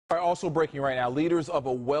Also breaking right now, leaders of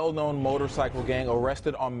a well-known motorcycle gang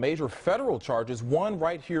arrested on major federal charges, one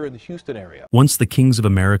right here in the Houston area. Once the kings of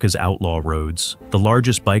America's outlaw roads, the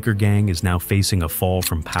largest biker gang is now facing a fall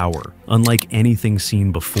from power, unlike anything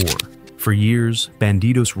seen before. For years,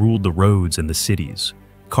 bandidos ruled the roads and the cities,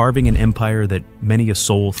 carving an empire that many a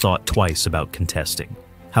soul thought twice about contesting.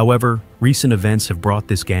 However, recent events have brought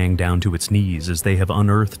this gang down to its knees as they have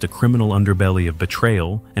unearthed a criminal underbelly of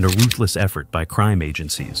betrayal and a ruthless effort by crime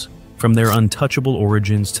agencies. From their untouchable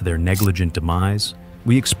origins to their negligent demise,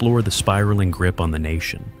 we explore the spiraling grip on the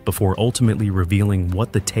nation, before ultimately revealing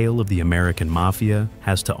what the tale of the American Mafia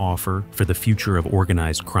has to offer for the future of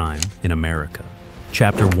organized crime in America.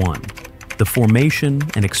 Chapter 1. The Formation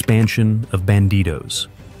and Expansion of Bandidos.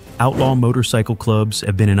 Outlaw motorcycle clubs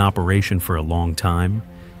have been in operation for a long time,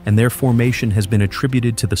 and their formation has been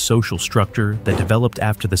attributed to the social structure that developed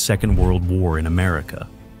after the Second World War in America.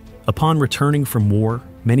 Upon returning from war,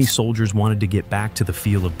 many soldiers wanted to get back to the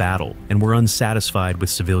field of battle and were unsatisfied with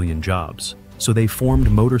civilian jobs, so they formed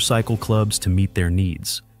motorcycle clubs to meet their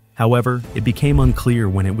needs. However, it became unclear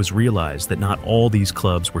when it was realized that not all these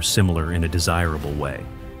clubs were similar in a desirable way.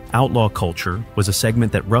 Outlaw culture was a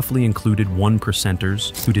segment that roughly included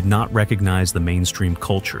 1%ers who did not recognize the mainstream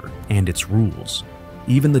culture and its rules.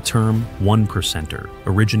 Even the term 1%er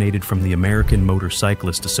originated from the American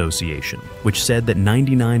Motorcyclist Association, which said that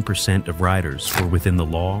 99% of riders were within the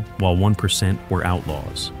law, while 1% were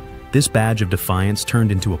outlaws. This badge of defiance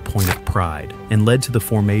turned into a point of pride and led to the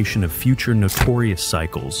formation of future notorious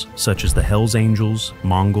cycles such as the Hells Angels,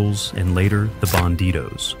 Mongols, and later the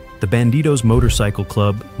Bandidos. The Bandidos Motorcycle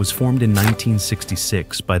Club was formed in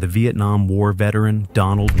 1966 by the Vietnam War veteran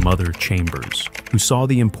Donald "Mother" Chambers, who saw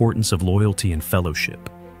the importance of loyalty and fellowship.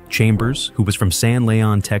 Chambers, who was from San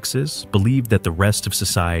Leon, Texas, believed that the rest of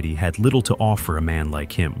society had little to offer a man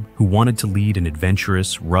like him, who wanted to lead an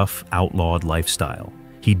adventurous, rough, outlawed lifestyle.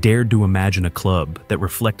 He dared to imagine a club that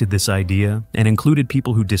reflected this idea and included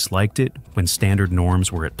people who disliked it when standard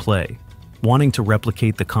norms were at play. Wanting to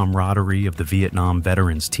replicate the camaraderie of the Vietnam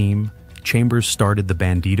veterans team, Chambers started the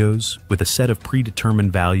Bandidos with a set of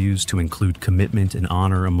predetermined values to include commitment and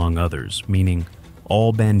honor among others, meaning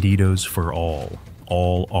all bandidos for all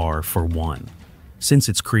are for one. Since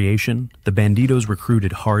its creation, the Bandidos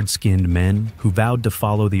recruited hard-skinned men who vowed to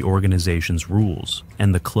follow the organization's rules,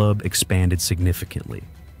 and the club expanded significantly.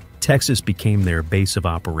 Texas became their base of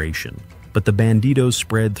operation, but the Bandidos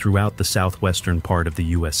spread throughout the southwestern part of the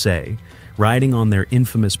USA, riding on their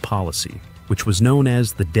infamous policy, which was known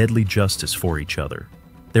as the deadly justice for each other.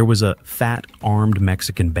 There was a fat, armed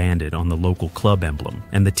Mexican bandit on the local club emblem,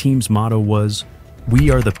 and the team's motto was,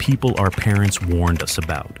 "We are the people our parents warned us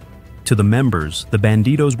about." To the members, the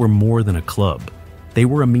Bandidos were more than a club. They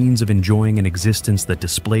were a means of enjoying an existence that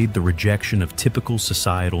displayed the rejection of typical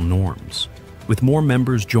societal norms. With more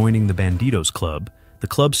members joining the Bandidos Club, the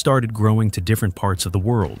club started growing to different parts of the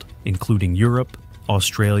world, including Europe,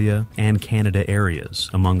 Australia, and Canada areas,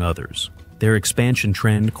 among others. Their expansion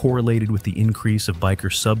trend correlated with the increase of biker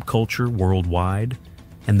subculture worldwide,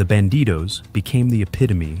 and the Bandidos became the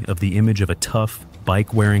epitome of the image of a tough,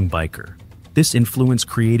 bike-wearing biker. This influence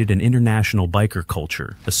created an international biker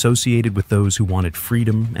culture associated with those who wanted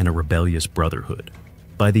freedom and a rebellious brotherhood.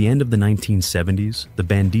 By the end of the 1970s, the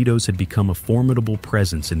Bandidos had become a formidable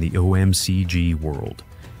presence in the OMCG world,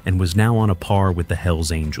 and was now on a par with the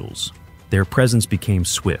Hells Angels. Their presence became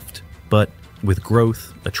swift, but, with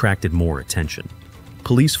growth, attracted more attention.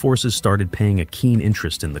 Police forces started paying a keen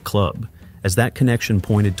interest in the club, as that connection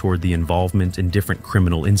pointed toward the involvement in different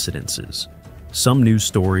criminal incidences. Some news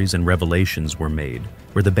stories and revelations were made,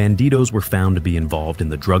 where the Bandidos were found to be involved in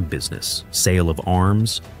the drug business, sale of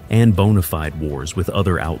arms, and bona fide wars with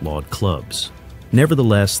other outlawed clubs.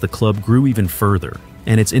 Nevertheless, the club grew even further,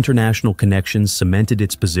 and its international connections cemented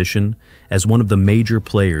its position as one of the major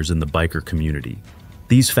players in the biker community.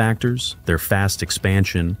 These factors, their fast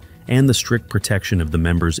expansion, and the strict protection of the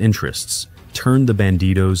members' interests, turned the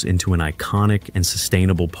Bandidos into an iconic and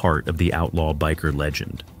sustainable part of the outlaw biker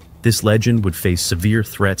legend. This legend would face severe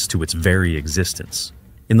threats to its very existence.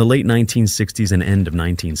 In the late 1960s and end of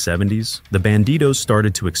 1970s, the Bandidos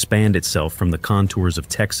started to expand itself from the contours of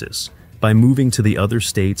Texas, by moving to the other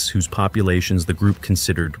states whose populations the group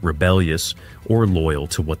considered rebellious or loyal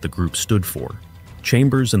to what the group stood for.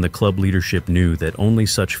 Chambers and the club leadership knew that only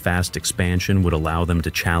such fast expansion would allow them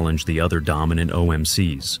to challenge the other dominant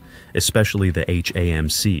OMCs, especially the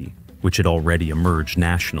HAMC, which had already emerged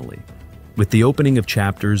nationally. With the opening of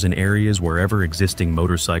chapters in areas wherever existing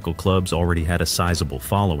motorcycle clubs already had a sizable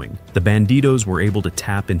following, the Bandidos were able to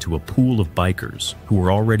tap into a pool of bikers who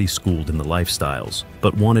were already schooled in the lifestyles,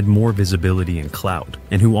 but wanted more visibility and clout,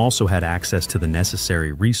 and who also had access to the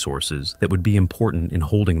necessary resources that would be important in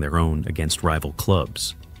holding their own against rival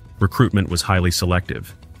clubs. Recruitment was highly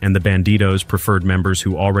selective, and the Bandidos preferred members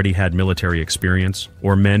who already had military experience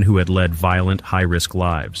or men who had led violent, high-risk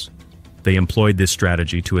lives. They employed this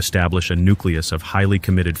strategy to establish a nucleus of highly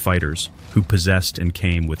committed fighters who possessed and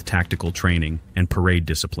came with tactical training and parade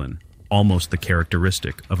discipline, almost the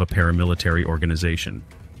characteristic of a paramilitary organization.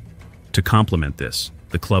 To complement this,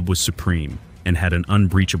 the club was supreme and had an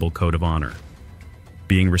unbreachable code of honor.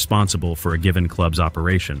 Being responsible for a given club's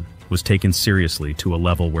operation was taken seriously to a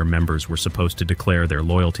level where members were supposed to declare their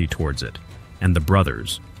loyalty towards it, and the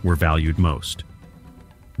brothers were valued most.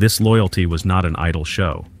 This loyalty was not an idle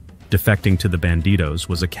show. Defecting to the Bandidos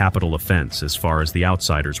was a capital offense as far as the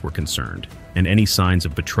outsiders were concerned, and any signs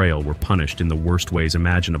of betrayal were punished in the worst ways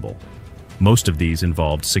imaginable. Most of these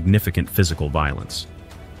involved significant physical violence.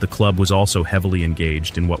 The club was also heavily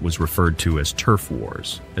engaged in what was referred to as turf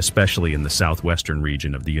wars, especially in the southwestern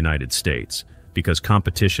region of the United States, because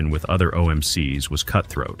competition with other OMCs was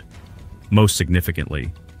cutthroat. Most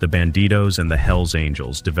significantly, the Bandidos and the Hells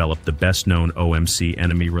Angels developed the best-known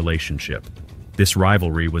OMC-enemy relationship. This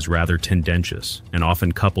rivalry was rather tendentious and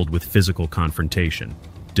often coupled with physical confrontation.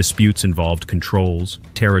 Disputes involved controls,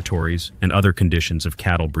 territories, and other conditions of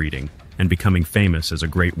cattle breeding, and becoming famous as a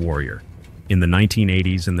great warrior. In the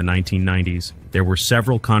 1980s and the 1990s, there were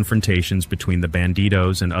several confrontations between the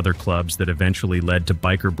Bandidos and other clubs that eventually led to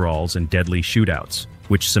biker brawls and deadly shootouts,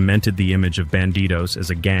 which cemented the image of Bandidos as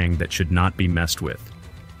a gang that should not be messed with.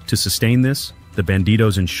 To sustain this, the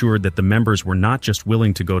Bandidos ensured that the members were not just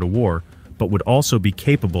willing to go to war, but would also be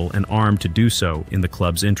capable and armed to do so in the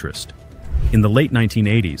club's interest. In the late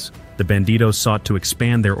 1980s, the Bandidos sought to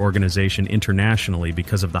expand their organization internationally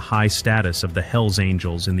because of the high status of the Hells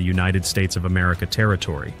Angels in the United States of America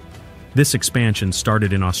territory. This expansion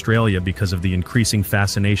started in Australia because of the increasing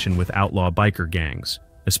fascination with outlaw biker gangs,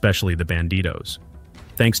 especially the Bandidos.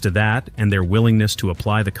 Thanks to that and their willingness to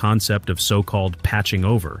apply the concept of so-called patching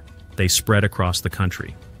over, they spread across the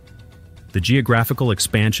country. The geographical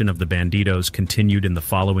expansion of the Bandidos continued in the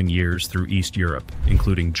following years through East Europe,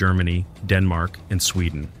 including Germany, Denmark, and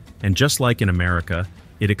Sweden. And just like in America,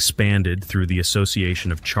 it expanded through the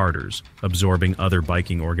association of charters, absorbing other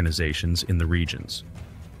biking organizations in the regions.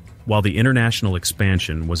 While the international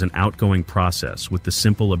expansion was an outgoing process with the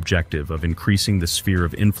simple objective of increasing the sphere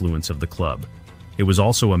of influence of the club, it was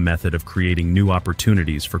also a method of creating new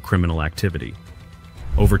opportunities for criminal activity.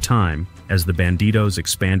 Over time, as the Bandidos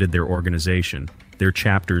expanded their organization, their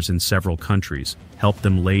chapters in several countries helped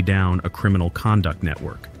them lay down a criminal conduct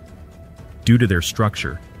network. Due to their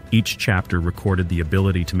structure, each chapter recorded the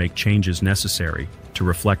ability to make changes necessary to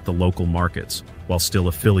reflect the local markets while still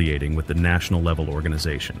affiliating with the national-level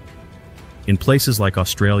organization. In places like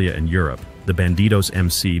Australia and Europe, the Bandidos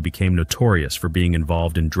MC became notorious for being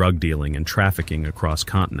involved in drug dealing and trafficking across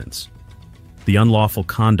continents. The unlawful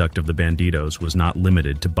conduct of the Bandidos was not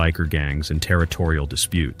limited to biker gangs and territorial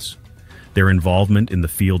disputes. Their involvement in the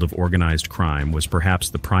field of organized crime was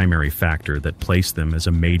perhaps the primary factor that placed them as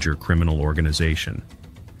a major criminal organization.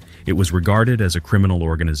 It was regarded as a criminal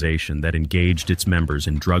organization that engaged its members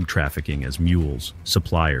in drug trafficking as mules,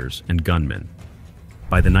 suppliers, and gunmen.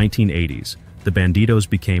 By the 1980s, the Bandidos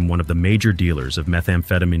became one of the major dealers of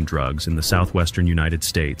methamphetamine drugs in the southwestern United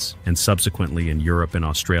States and subsequently in Europe and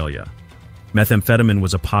Australia. Methamphetamine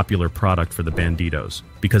was a popular product for the Bandidos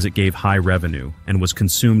because it gave high revenue and was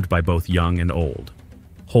consumed by both young and old.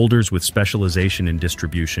 Holders with specialization in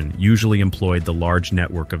distribution usually employed the large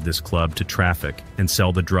network of this club to traffic and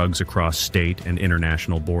sell the drugs across state and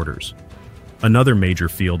international borders. Another major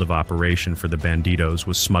field of operation for the Bandidos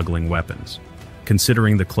was smuggling weapons.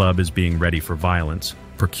 Considering the club as being ready for violence,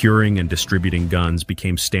 procuring and distributing guns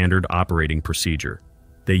became standard operating procedure.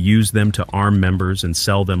 They used them to arm members and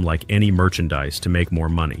sell them like any merchandise to make more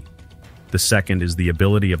money. The second is the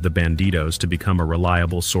ability of the Bandidos to become a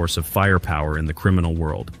reliable source of firepower in the criminal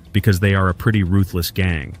world, because they are a pretty ruthless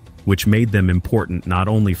gang, which made them important not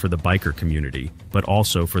only for the biker community, but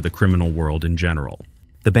also for the criminal world in general.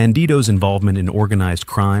 The Bandidos' involvement in organized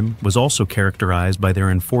crime was also characterized by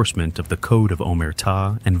their enforcement of the Code of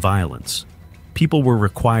Omertà and violence. People were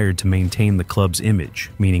required to maintain the club's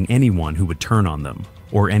image, meaning anyone who would turn on them,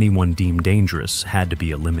 or anyone deemed dangerous, had to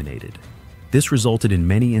be eliminated. This resulted in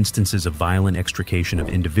many instances of violent extrication of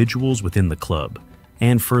individuals within the club,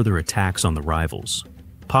 and further attacks on the rivals.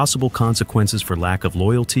 Possible consequences for lack of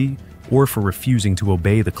loyalty or for refusing to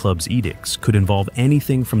obey the club's edicts could involve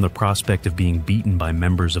anything from the prospect of being beaten by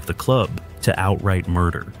members of the club to outright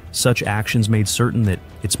murder. Such actions made certain that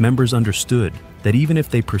its members understood that even if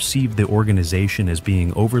they perceived the organization as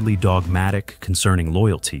being overly dogmatic concerning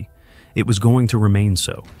loyalty, it was going to remain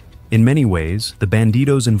so. In many ways, the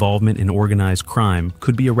Bandidos' involvement in organized crime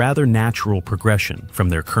could be a rather natural progression from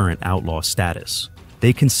their current outlaw status.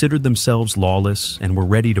 They considered themselves lawless and were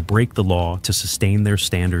ready to break the law to sustain their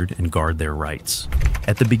standard and guard their rights.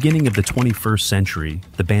 At the beginning of the 21st century,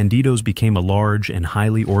 the Bandidos became a large and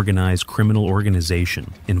highly organized criminal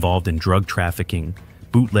organization involved in drug trafficking,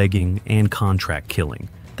 bootlegging, and contract killing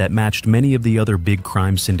that matched many of the other big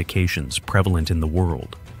crime syndications prevalent in the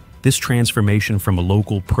world. This transformation from a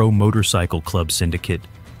local pro-motorcycle club syndicate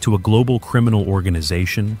to a global criminal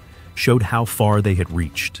organization showed how far they had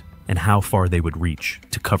reached and how far they would reach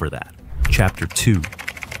to cover that. Chapter 2.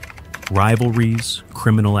 Rivalries,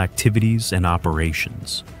 Criminal Activities, and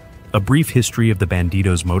Operations. A brief history of the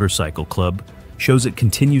Bandidos Motorcycle Club shows it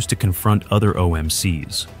continues to confront other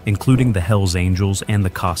OMCs, including the Hells Angels and the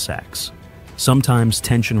Cossacks. Sometimes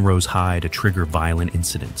tension rose high to trigger violent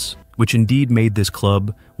incidents, which indeed made this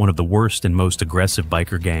club one of the worst and most aggressive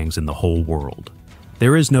biker gangs in the whole world.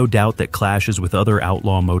 There is no doubt that clashes with other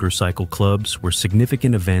outlaw motorcycle clubs were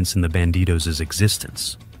significant events in the Bandidos'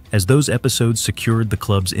 existence, as those episodes secured the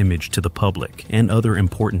club's image to the public and other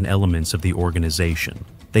important elements of the organization.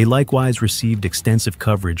 They likewise received extensive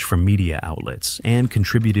coverage from media outlets and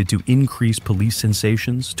contributed to increased police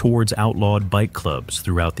sensations towards outlawed bike clubs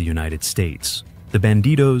throughout the United States. The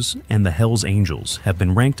Bandidos and the Hells Angels have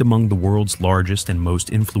been ranked among the world's largest and most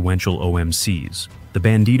influential OMCs. The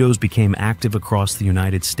Bandidos became active across the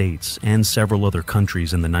United States and several other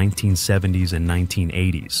countries in the 1970s and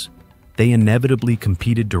 1980s. They inevitably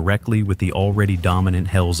competed directly with the already dominant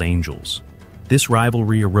Hells Angels. This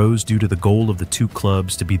rivalry arose due to the goal of the two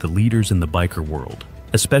clubs to be the leaders in the biker world,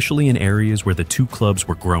 especially in areas where the two clubs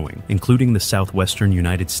were growing, including the southwestern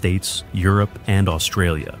United States, Europe, and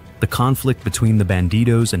Australia. The conflict between the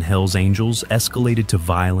Bandidos and Hells Angels escalated to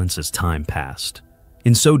violence as time passed.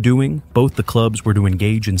 In so doing, both the clubs were to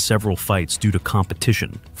engage in several fights due to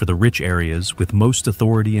competition for the rich areas with most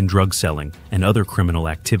authority in drug selling and other criminal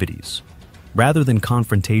activities. Rather than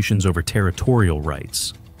confrontations over territorial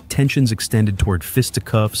rights, tensions extended toward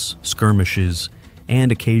fisticuffs, skirmishes,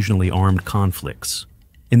 and occasionally armed conflicts.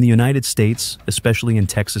 In the United States, especially in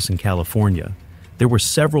Texas and California, there were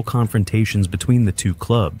several confrontations between the two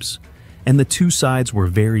clubs, and the two sides were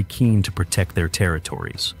very keen to protect their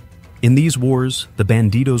territories. In these wars, the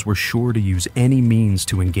Bandidos were sure to use any means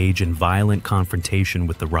to engage in violent confrontation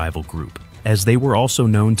with the rival group, as they were also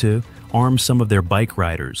known to arm some of their bike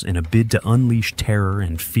riders in a bid to unleash terror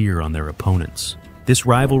and fear on their opponents. This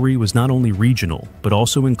rivalry was not only regional, but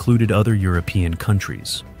also included other European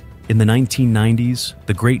countries. In the 1990s,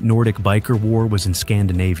 the Great Nordic Biker War was in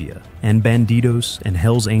Scandinavia, and Bandidos and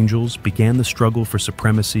Hells Angels began the struggle for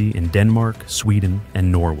supremacy in Denmark, Sweden,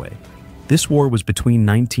 and Norway. This war was between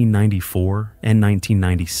 1994 and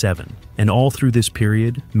 1997, and all through this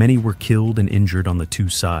period, many were killed and injured on the two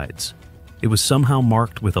sides. It was somehow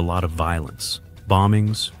marked with a lot of violence,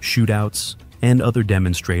 bombings, shootouts, and other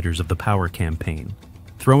demonstrators of the power campaign.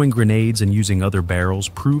 Throwing grenades and using other barrels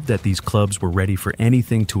proved that these clubs were ready for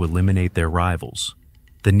anything to eliminate their rivals.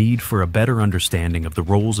 The need for a better understanding of the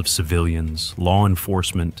roles of civilians, law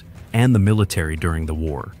enforcement, and the military during the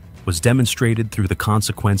war was demonstrated through the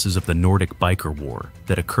consequences of the Nordic Biker War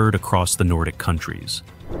that occurred across the Nordic countries,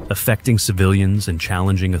 affecting civilians and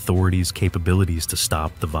challenging authorities' capabilities to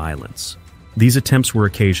stop the violence. These attempts were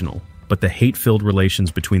occasional, but the hate-filled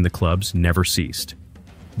relations between the clubs never ceased.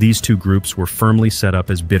 These two groups were firmly set up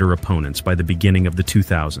as bitter opponents by the beginning of the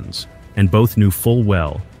 2000s, and both knew full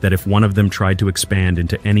well that if one of them tried to expand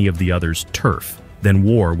into any of the other's turf, then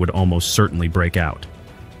war would almost certainly break out.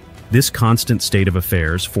 This constant state of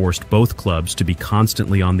affairs forced both clubs to be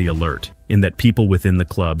constantly on the alert, in that people within the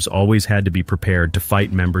clubs always had to be prepared to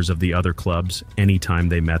fight members of the other clubs anytime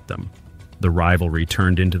they met them. The rivalry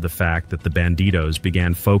turned into the fact that the Bandidos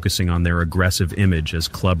began focusing on their aggressive image as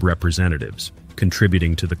club representatives,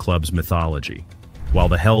 contributing to the club's mythology. While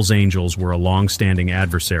the Hells Angels were a long-standing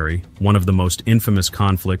adversary, one of the most infamous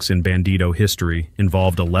conflicts in Bandido history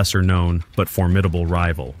involved a lesser-known but formidable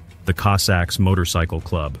rival, the Cossacks Motorcycle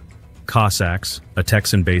Club. Cossacks, a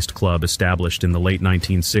Texan-based club established in the late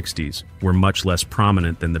 1960s, were much less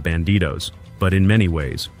prominent than the Bandidos, but in many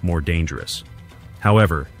ways more dangerous.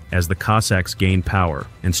 However, as the Cossacks gained power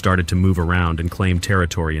and started to move around and claim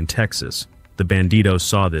territory in Texas, the Bandidos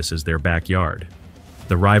saw this as their backyard.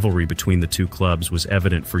 The rivalry between the two clubs was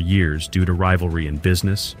evident for years due to rivalry in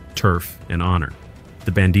business, turf, and honor.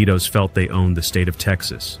 The Bandidos felt they owned the state of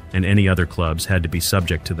Texas, and any other clubs had to be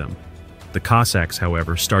subject to them. The Cossacks,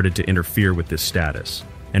 however, started to interfere with this status,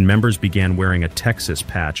 and members began wearing a Texas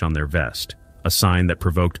patch on their vest, a sign that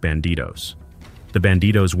provoked Bandidos. The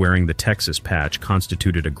Bandidos wearing the Texas patch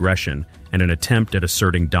constituted aggression and an attempt at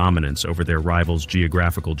asserting dominance over their rivals'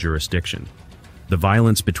 geographical jurisdiction. The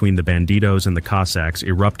violence between the Bandidos and the Cossacks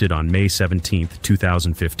erupted on May 17,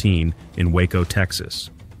 2015, in Waco, Texas.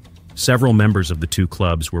 Several members of the two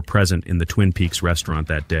clubs were present in the Twin Peaks restaurant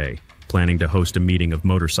that day, planning to host a meeting of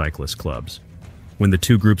motorcyclist clubs. When the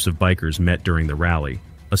two groups of bikers met during the rally,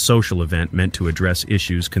 a social event meant to address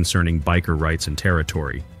issues concerning biker rights and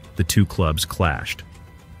territory, the two clubs clashed.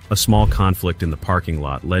 A small conflict in the parking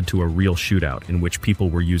lot led to a real shootout in which people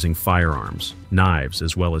were using firearms, knives,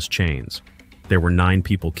 as well as chains. There were 9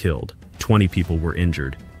 people killed, 20 people were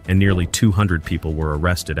injured, and nearly 200 people were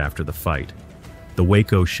arrested after the fight. The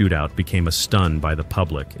Waco shootout became a stun by the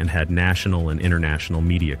public and had national and international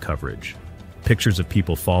media coverage. Pictures of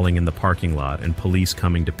people falling in the parking lot and police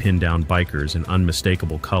coming to pin down bikers in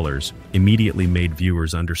unmistakable colors immediately made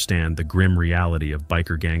viewers understand the grim reality of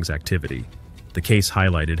biker gangs' activity. The case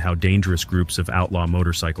highlighted how dangerous groups of outlaw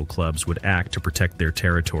motorcycle clubs would act to protect their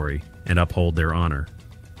territory and uphold their honor.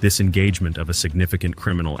 This engagement of a significant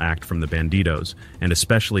criminal act from the Bandidos, and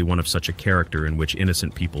especially one of such a character in which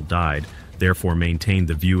innocent people died, therefore maintained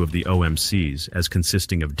the view of the OMCs as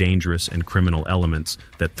consisting of dangerous and criminal elements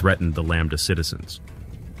that threatened the Lambda citizens.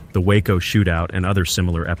 The Waco shootout and other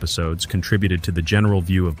similar episodes contributed to the general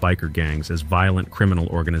view of biker gangs as violent criminal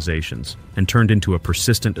organizations, and turned into a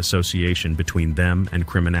persistent association between them and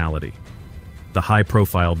criminality. The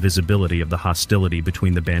high-profile visibility of the hostility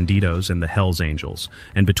between the Bandidos and the Hells Angels,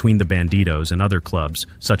 and between the Bandidos and other clubs,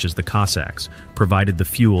 such as the Cossacks, provided the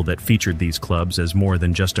fuel that featured these clubs as more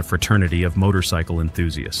than just a fraternity of motorcycle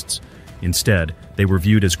enthusiasts. Instead, they were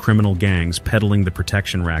viewed as criminal gangs peddling the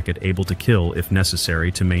protection racket able to kill if necessary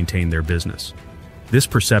to maintain their business. This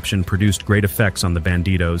perception produced great effects on the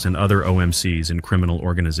Bandidos and other OMCs in criminal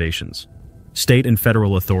organizations. State and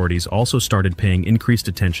federal authorities also started paying increased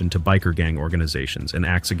attention to biker gang organizations and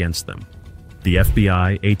acts against them. The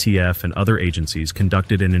FBI, ATF, and other agencies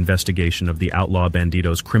conducted an investigation of the outlaw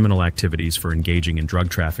Bandidos' criminal activities for engaging in drug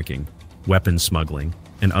trafficking, weapons smuggling,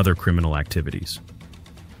 and other criminal activities.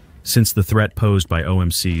 Since the threat posed by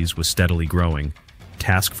OMCs was steadily growing,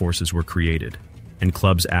 task forces were created, and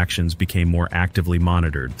clubs' actions became more actively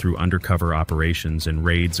monitored through undercover operations and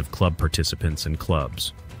raids of club participants and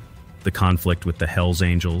clubs. The conflict with the Hells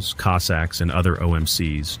Angels, Cossacks, and other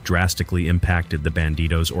OMCs drastically impacted the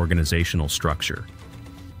Bandidos' organizational structure.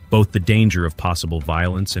 Both the danger of possible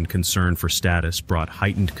violence and concern for status brought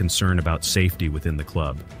heightened concern about safety within the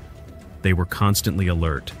club. They were constantly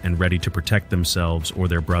alert and ready to protect themselves or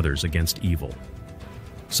their brothers against evil.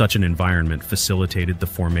 Such an environment facilitated the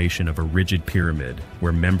formation of a rigid pyramid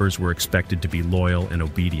where members were expected to be loyal and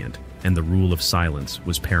obedient, and the rule of silence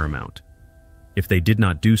was paramount. If they did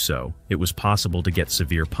not do so, it was possible to get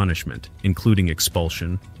severe punishment, including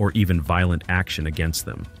expulsion or even violent action against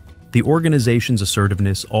them. The organization's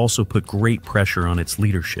assertiveness also put great pressure on its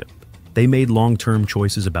leadership. They made long-term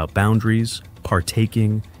choices about boundaries,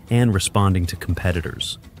 partaking, and responding to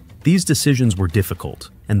competitors. These decisions were difficult,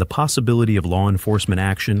 and the possibility of law enforcement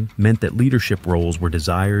action meant that leadership roles were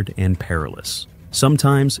desired and perilous.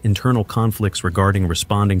 Sometimes, internal conflicts regarding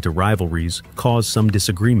responding to rivalries cause some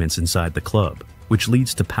disagreements inside the club, which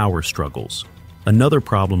leads to power struggles. Another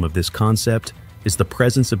problem of this concept is the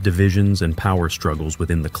presence of divisions and power struggles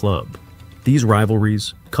within the club. These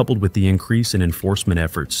rivalries, coupled with the increase in enforcement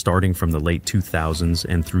efforts starting from the late 2000s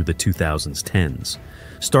and through the 2010s,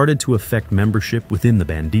 started to affect membership within the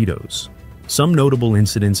Bandidos. Some notable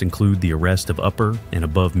incidents include the arrest of upper and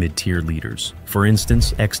above mid-tier leaders. For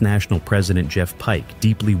instance, ex-National President Jeff Pike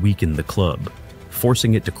deeply weakened the club,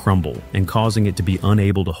 forcing it to crumble and causing it to be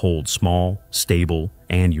unable to hold small, stable,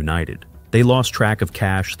 and united. They lost track of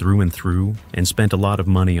cash through and through and spent a lot of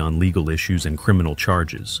money on legal issues and criminal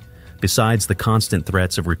charges. Besides, the constant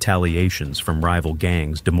threats of retaliations from rival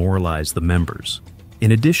gangs demoralized the members.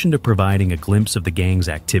 In addition to providing a glimpse of the gang's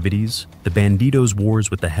activities, the Bandidos' wars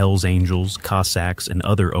with the Hells Angels, Cossacks, and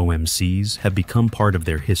other OMCs have become part of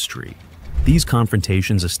their history. These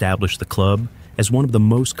confrontations established the club as one of the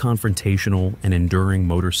most confrontational and enduring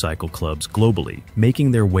motorcycle clubs globally, making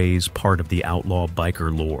their ways part of the outlaw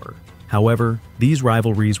biker lore. However, these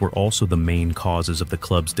rivalries were also the main causes of the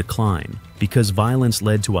club's decline, because violence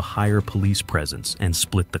led to a higher police presence and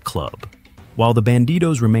split the club. While the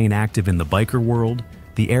Bandidos remain active in the biker world,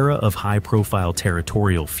 The era of high-profile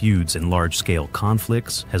territorial feuds and large-scale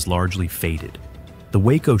conflicts has largely faded. The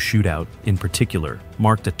Waco shootout, in particular,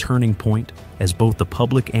 marked a turning point as both the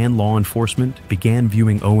public and law enforcement began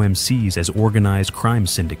viewing OMCs as organized crime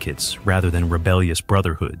syndicates rather than rebellious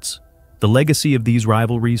brotherhoods. The legacy of these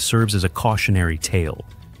rivalries serves as a cautionary tale,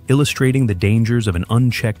 illustrating the dangers of an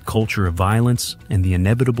unchecked culture of violence and the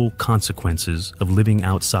inevitable consequences of living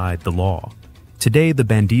outside the law. Today, the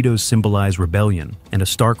bandidos symbolize rebellion and a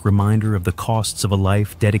stark reminder of the costs of a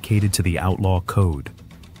life dedicated to the outlaw code.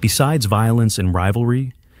 Besides violence and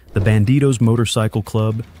rivalry, the Bandidos Motorcycle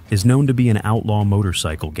Club is known to be an outlaw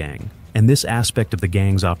motorcycle gang, and this aspect of the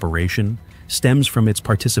gang's operation stems from its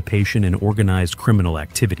participation in organized criminal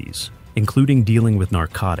activities, including dealing with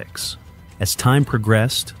narcotics. As time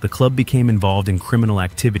progressed, the club became involved in criminal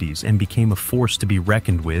activities and became a force to be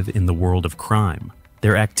reckoned with in the world of crime.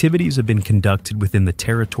 Their activities have been conducted within the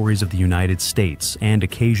territories of the United States and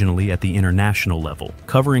occasionally at the international level,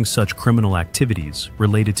 covering such criminal activities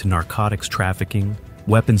related to narcotics trafficking,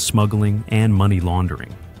 weapons smuggling, and money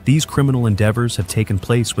laundering. These criminal endeavors have taken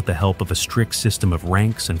place with the help of a strict system of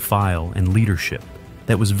ranks and file and leadership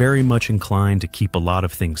that was very much inclined to keep a lot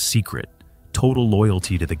of things secret, total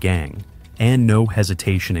loyalty to the gang, and no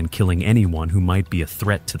hesitation in killing anyone who might be a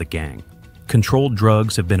threat to the gang. Controlled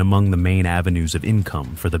drugs have been among the main avenues of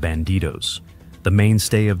income for the Bandidos, the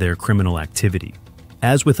mainstay of their criminal activity.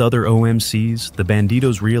 As with other OMCs, the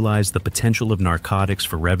Bandidos realized the potential of narcotics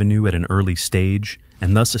for revenue at an early stage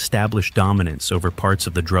and thus established dominance over parts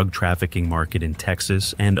of the drug trafficking market in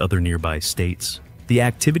Texas and other nearby states. The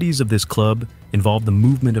activities of this club involve the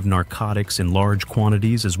movement of narcotics in large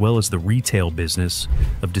quantities as well as the retail business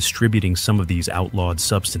of distributing some of these outlawed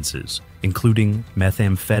substances, including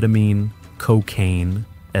methamphetamine, cocaine,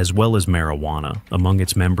 as well as marijuana among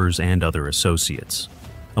its members and other associates.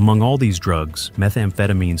 Among all these drugs,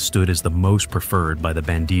 methamphetamine stood as the most preferred by the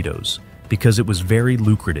Bandidos because it was very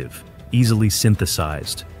lucrative, easily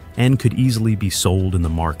synthesized, and could easily be sold in the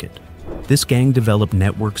market. This gang developed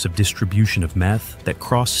networks of distribution of meth that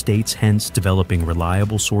crossed states, hence developing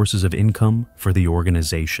reliable sources of income for the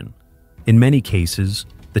organization. In many cases,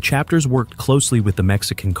 the chapters worked closely with the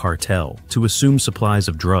Mexican cartel to assume supplies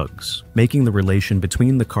of drugs, making the relation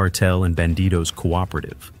between the cartel and Bandidos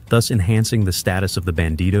cooperative, thus enhancing the status of the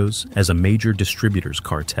Bandidos as a major distributors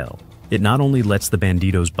cartel. It not only lets the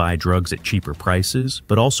Bandidos buy drugs at cheaper prices,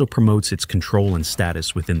 but also promotes its control and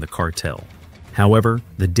status within the cartel. However,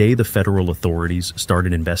 the day the federal authorities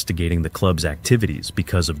started investigating the club's activities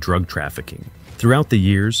because of drug trafficking, throughout the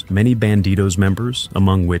years, many Bandidos members,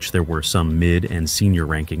 among which there were some mid- and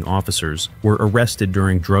senior-ranking officers, were arrested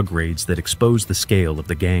during drug raids that exposed the scale of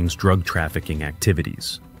the gang's drug trafficking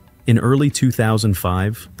activities. In early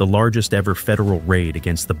 2005, the largest ever federal raid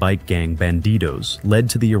against the bike gang Bandidos led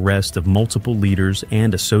to the arrest of multiple leaders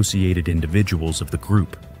and associated individuals of the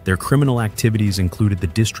group. Their criminal activities included the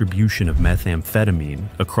distribution of methamphetamine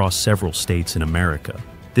across several states in America.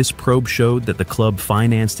 This probe showed that the club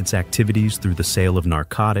financed its activities through the sale of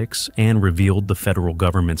narcotics and revealed the federal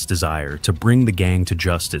government's desire to bring the gang to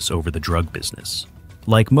justice over the drug business.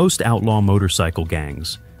 Like most outlaw motorcycle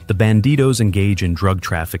gangs, the Bandidos engage in drug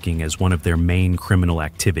trafficking as one of their main criminal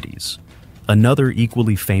activities. Another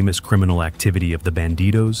equally famous criminal activity of the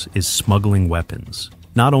Bandidos is smuggling weapons.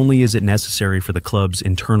 Not only is it necessary for the club's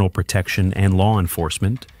internal protection and law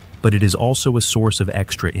enforcement, but it is also a source of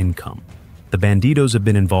extra income. The Bandidos have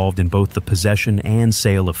been involved in both the possession and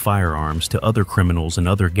sale of firearms to other criminals and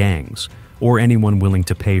other gangs, or anyone willing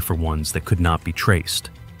to pay for ones that could not be traced.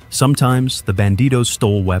 Sometimes, the Bandidos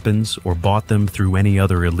stole weapons or bought them through any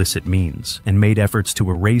other illicit means and made efforts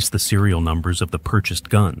to erase the serial numbers of the purchased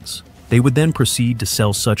guns. They would then proceed to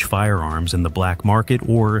sell such firearms in the black market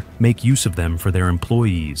or make use of them for their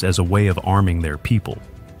employees as a way of arming their people.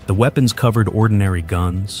 The weapons covered ordinary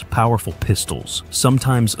guns, powerful pistols,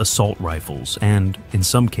 sometimes assault rifles, and, in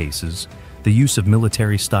some cases, the use of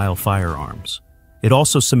military-style firearms. It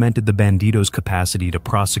also cemented the Bandidos' capacity to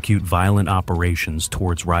prosecute violent operations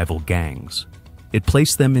towards rival gangs. It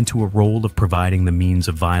placed them into a role of providing the means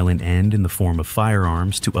of violent end in the form of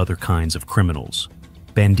firearms to other kinds of criminals.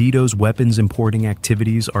 Bandidos' weapons importing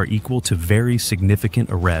activities are equal to very significant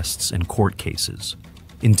arrests and court cases.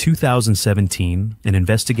 In 2017, an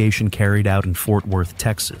investigation carried out in Fort Worth,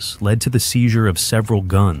 Texas, led to the seizure of several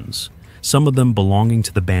guns, some of them belonging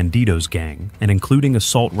to the Bandidos gang and including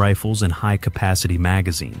assault rifles and high-capacity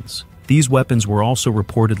magazines. These weapons were also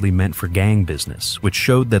reportedly meant for gang business, which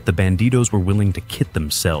showed that the bandidos were willing to kit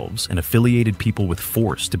themselves and affiliated people with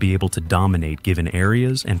force to be able to dominate given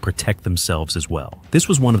areas and protect themselves as well. This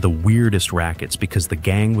was one of the weirdest rackets because the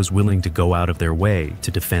gang was willing to go out of their way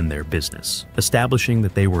to defend their business, establishing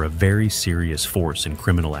that they were a very serious force in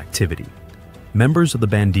criminal activity. Members of the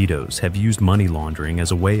bandidos have used money laundering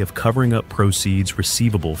as a way of covering up proceeds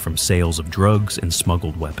receivable from sales of drugs and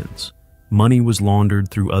smuggled weapons. Money was laundered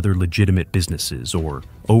through other legitimate businesses or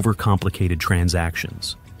overcomplicated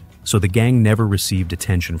transactions, so the gang never received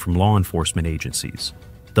attention from law enforcement agencies.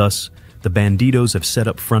 Thus, the bandidos have set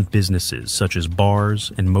up front businesses such as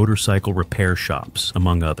bars and motorcycle repair shops,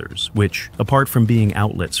 among others, which, apart from being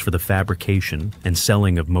outlets for the fabrication and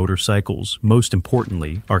selling of motorcycles, most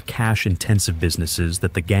importantly, are cash-intensive businesses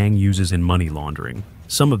that the gang uses in money laundering.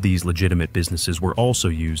 Some of these legitimate businesses were also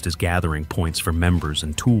used as gathering points for members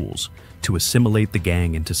and tools to assimilate the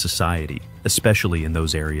gang into society, especially in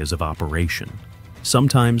those areas of operation.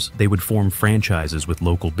 Sometimes they would form franchises with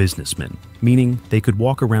local businessmen, meaning they could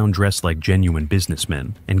walk around dressed like genuine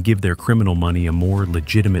businessmen and give their criminal money a more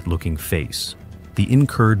legitimate-looking face. The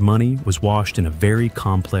incurred money was washed in a very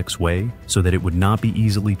complex way so that it would not be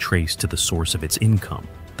easily traced to the source of its income,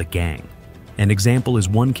 the gang. An example is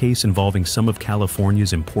one case involving some of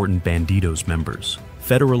California's important bandidos members.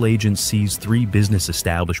 Federal agents seized 3 business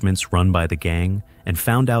establishments run by the gang and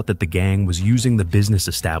found out that the gang was using the business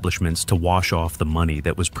establishments to wash off the money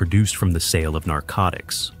that was produced from the sale of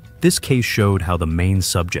narcotics. This case showed how the main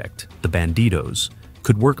subject, the bandidos,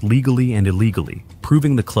 could work legally and illegally,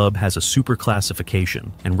 proving the club has a super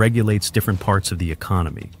classification and regulates different parts of the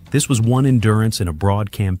economy. This was one endurance in a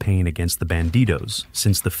broad campaign against the bandidos,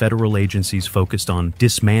 since the federal agencies focused on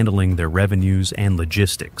dismantling their revenues and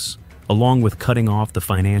logistics, along with cutting off the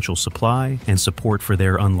financial supply and support for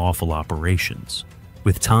their unlawful operations.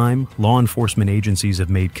 With time, law enforcement agencies have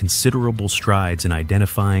made considerable strides in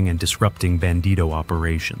identifying and disrupting bandido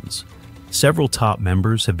operations. Several top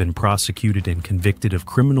members have been prosecuted and convicted of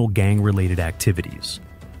criminal gang-related activities,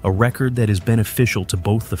 a record that is beneficial to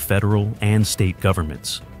both the federal and state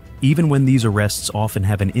governments. Even when these arrests often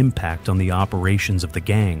have an impact on the operations of the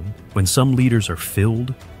gang, when some leaders are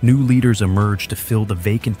filled, new leaders emerge to fill the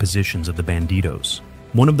vacant positions of the bandidos.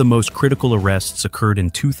 One of the most critical arrests occurred in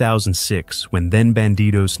 2006 when then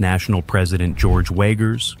Bandidos National President George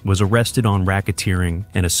Wagers was arrested on racketeering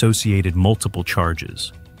and associated multiple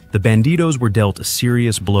charges. The bandidos were dealt a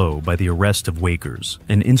serious blow by the arrest of Wagers,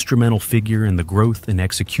 an instrumental figure in the growth and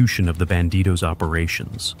execution of the bandidos'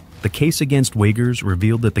 operations. The case against Wagers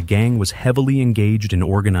revealed that the gang was heavily engaged in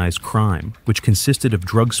organized crime, which consisted of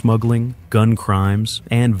drug smuggling, gun crimes,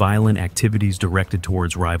 and violent activities directed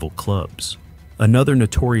towards rival clubs. Another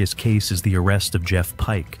notorious case is the arrest of Jeff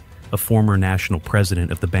Pike, a former national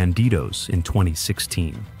president of the Bandidos, in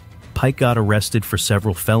 2016. Pike got arrested for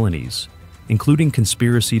several felonies, including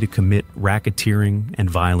conspiracy to commit racketeering and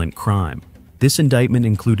violent crime. This indictment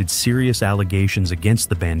included serious allegations against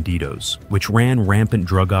the bandidos, which ran rampant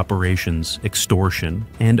drug operations, extortion,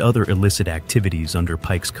 and other illicit activities under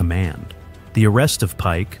Pike's command. The arrest of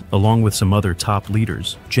Pike, along with some other top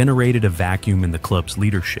leaders, generated a vacuum in the club's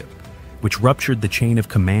leadership, which ruptured the chain of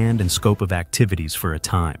command and scope of activities for a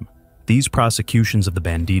time. These prosecutions of the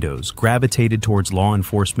bandidos gravitated towards law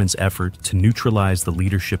enforcement's effort to neutralize the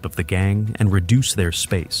leadership of the gang and reduce their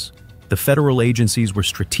space. The federal agencies were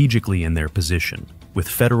strategically in their position, with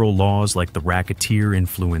federal laws like the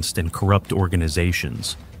Racketeer-Influenced and Corrupt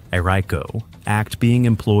Organizations (RICO) Act being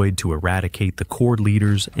employed to eradicate the core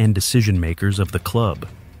leaders and decision-makers of the club.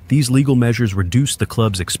 These legal measures reduced the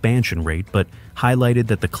club's expansion rate but highlighted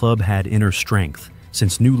that the club had inner strength,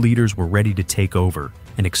 since new leaders were ready to take over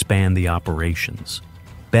and expand the operations.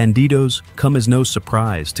 Bandidos come as no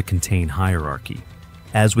surprise to contain hierarchy,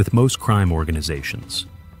 as with most crime organizations.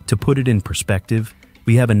 To put it in perspective,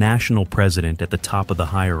 we have a national president at the top of the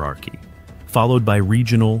hierarchy, followed by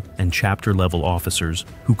regional and chapter-level officers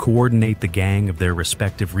who coordinate the gang of their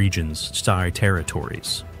respective regions,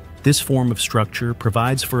 territories. This form of structure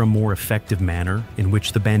provides for a more effective manner in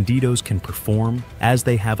which the bandidos can perform as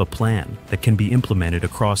they have a plan that can be implemented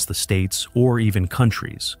across the states or even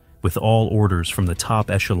countries, with all orders from the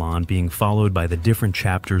top echelon being followed by the different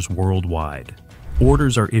chapters worldwide.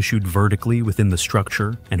 Orders are issued vertically within the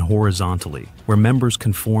structure and horizontally, where members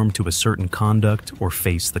conform to a certain conduct or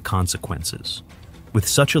face the consequences. With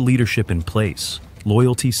such a leadership in place,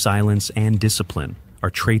 loyalty, silence, and discipline are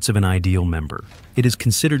traits of an ideal member. It is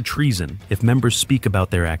considered treason if members speak about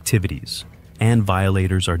their activities, and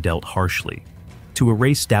violators are dealt harshly. To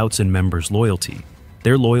erase doubts in members' loyalty,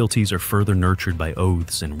 their loyalties are further nurtured by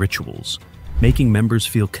oaths and rituals, making members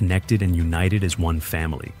feel connected and united as one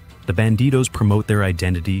family. The bandidos promote their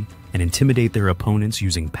identity and intimidate their opponents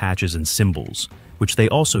using patches and symbols, which they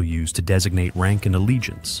also use to designate rank and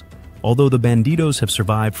allegiance. Although the bandidos have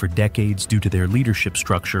survived for decades due to their leadership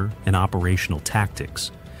structure and operational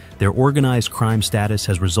tactics, their organized crime status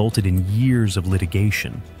has resulted in years of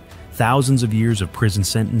litigation, thousands of years of prison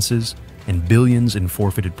sentences, and billions in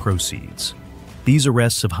forfeited proceeds. These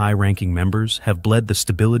arrests of high-ranking members have bled the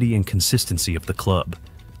stability and consistency of the club,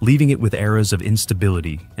 leaving it with eras of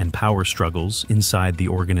instability and power struggles inside the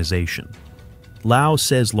organization. Lau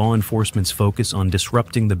says law enforcement's focus on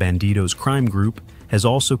disrupting the bandidos' crime group has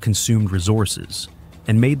also consumed resources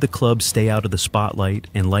and made the club stay out of the spotlight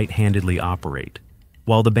and light-handedly operate.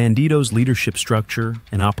 While the bandidos' leadership structure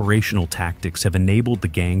and operational tactics have enabled the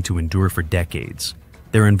gang to endure for decades,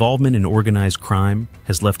 their involvement in organized crime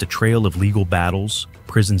has left a trail of legal battles,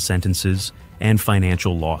 prison sentences, and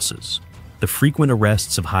financial losses. The frequent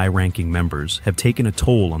arrests of high-ranking members have taken a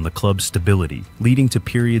toll on the club's stability, leading to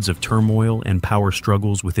periods of turmoil and power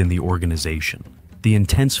struggles within the organization. The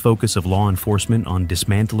intense focus of law enforcement on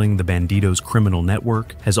dismantling the bandidos' criminal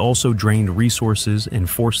network has also drained resources and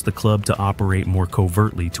forced the club to operate more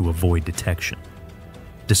covertly to avoid detection.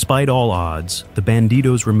 Despite all odds, the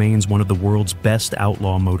Bandidos remains one of the world's best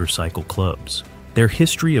outlaw motorcycle clubs. Their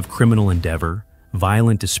history of criminal endeavor,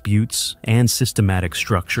 violent disputes, and systematic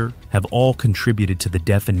structure have all contributed to the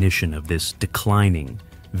definition of this declining,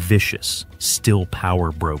 vicious, still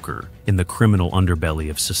power broker in the criminal underbelly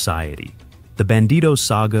of society. The Bandidos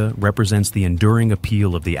saga represents the enduring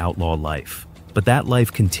appeal of the outlaw life, but that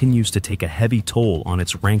life continues to take a heavy toll on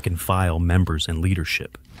its rank-and-file members and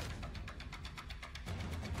leadership.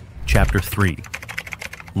 Chapter 3: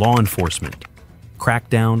 Law Enforcement,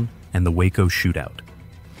 Crackdown, and the Waco Shootout.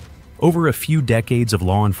 Over a few decades of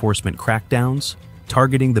law enforcement crackdowns,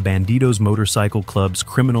 targeting the Bandidos Motorcycle Club's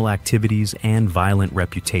criminal activities and violent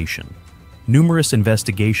reputation, numerous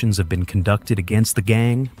investigations have been conducted against the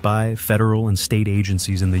gang by federal and state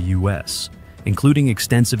agencies in the U.S., including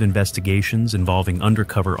extensive investigations involving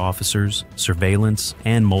undercover officers, surveillance,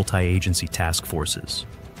 and multi-agency task forces.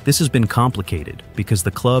 This has been complicated because the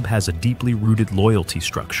club has a deeply rooted loyalty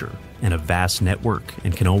structure and a vast network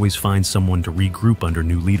and can always find someone to regroup under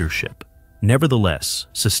new leadership. Nevertheless,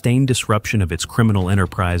 sustained disruption of its criminal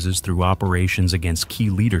enterprises through operations against key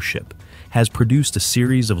leadership has produced a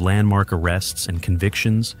series of landmark arrests and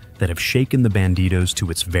convictions that have shaken the Bandidos to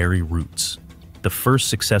its very roots. The first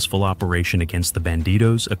successful operation against the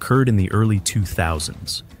Bandidos occurred in the early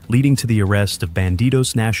 2000s, leading to the arrest of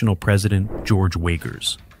Bandidos National President George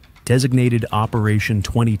Wagers. Designated Operation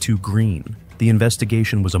 22 Green, the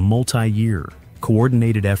investigation was a multi-year,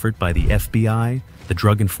 coordinated effort by the FBI, the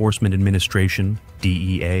Drug Enforcement Administration,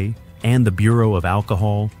 DEA, and the Bureau of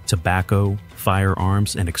Alcohol, Tobacco,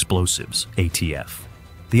 Firearms, and Explosives, ATF.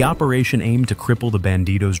 The operation aimed to cripple the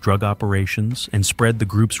Bandidos' drug operations and spread the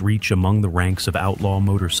group's reach among the ranks of outlaw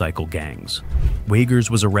motorcycle gangs. Wagers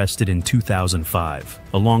was arrested in 2005,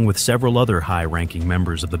 along with several other high-ranking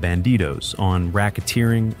members of the Bandidos, on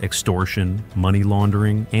racketeering, extortion, money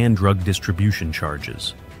laundering, and drug distribution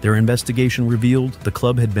charges. Their investigation revealed the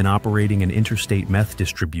club had been operating an interstate meth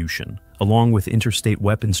distribution, along with interstate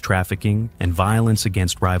weapons trafficking and violence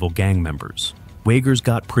against rival gang members. Wagers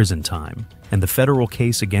got prison time, and the federal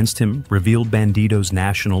case against him revealed Bandidos'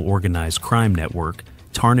 national organized crime network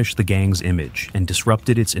tarnished the gang's image and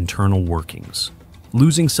disrupted its internal workings.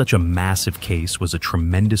 Losing such a massive case was a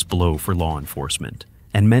tremendous blow for law enforcement,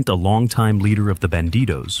 and meant a longtime leader of the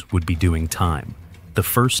Bandidos would be doing time, the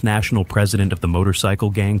first national president of the motorcycle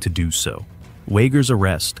gang to do so. Wagers'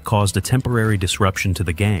 arrest caused a temporary disruption to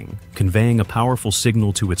the gang, conveying a powerful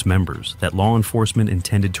signal to its members that law enforcement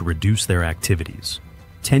intended to reduce their activities.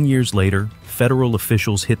 10 years later, federal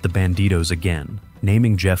officials hit the Bandidos again,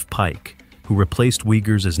 naming Jeff Pike, who replaced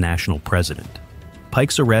Wagers as national president.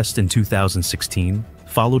 Pike's arrest in 2016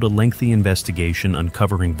 followed a lengthy investigation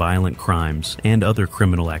uncovering violent crimes and other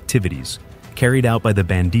criminal activities carried out by the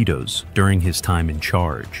Bandidos during his time in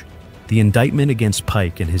charge. The indictment against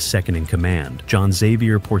Pike and his second-in-command, John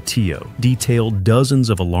Xavier Portillo, detailed dozens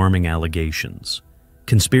of alarming allegations: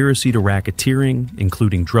 conspiracy to racketeering,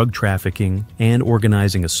 including drug trafficking, and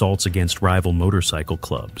organizing assaults against rival motorcycle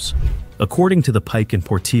clubs. According to the Pike and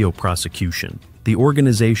Portillo prosecution, the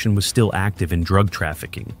organization was still active in drug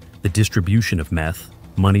trafficking, the distribution of meth,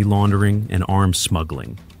 money laundering, and arms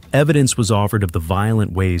smuggling. Evidence was offered of the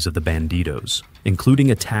violent ways of the Bandidos,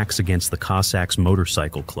 including attacks against the Cossacks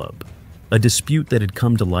Motorcycle Club, a dispute that had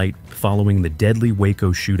come to light following the deadly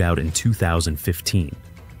Waco shootout in 2015.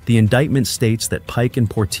 The indictment states that Pike and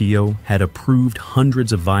Portillo had approved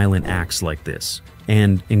hundreds of violent acts like this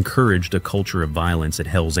and encouraged a culture of violence at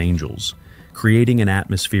Hell's Angels, creating an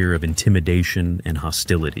atmosphere of intimidation and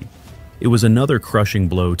hostility. It was another crushing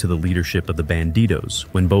blow to the leadership of the Bandidos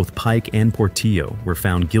when both Pike and Portillo were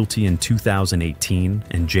found guilty in 2018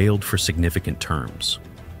 and jailed for significant terms.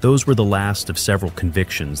 Those were the last of several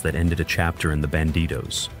convictions that ended a chapter in the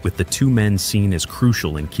Bandidos, with the two men seen as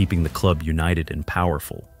crucial in keeping the club united and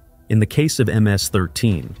powerful. In the case of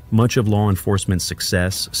MS-13, much of law enforcement's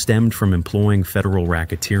success stemmed from employing federal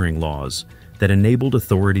racketeering laws that enabled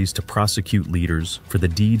authorities to prosecute leaders for the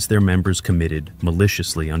deeds their members committed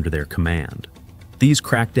maliciously under their command. These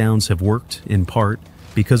crackdowns have worked, in part,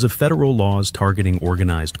 because of federal laws targeting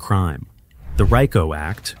organized crime. The RICO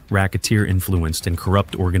Act, Racketeer-Influenced and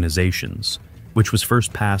Corrupt Organizations, which was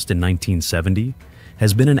first passed in 1970,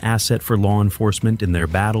 has been an asset for law enforcement in their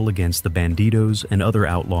battle against the Bandidos and other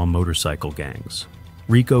outlaw motorcycle gangs.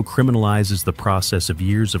 RICO criminalizes the process of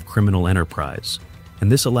years of criminal enterprise,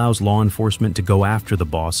 and this allows law enforcement to go after the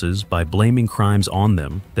bosses by blaming crimes on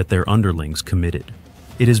them that their underlings committed.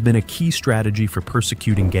 It has been a key strategy for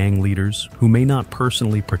persecuting gang leaders who may not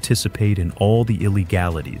personally participate in all the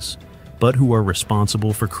illegalities, but who are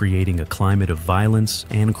responsible for creating a climate of violence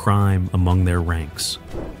and crime among their ranks.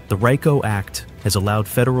 The RICO Act has allowed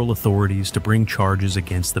federal authorities to bring charges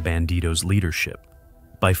against the Bandidos' leadership.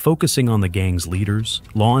 By focusing on the gang's leaders,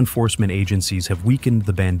 law enforcement agencies have weakened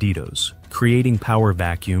the Bandidos, creating power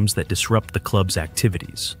vacuums that disrupt the club's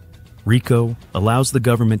activities. RICO allows the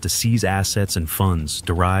government to seize assets and funds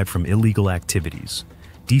derived from illegal activities,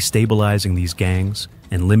 destabilizing these gangs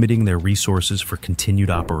and limiting their resources for continued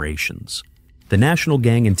operations. The National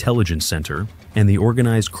Gang Intelligence Center and the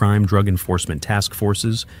Organized Crime Drug Enforcement Task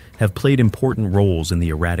Forces have played important roles in the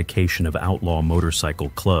eradication of outlaw motorcycle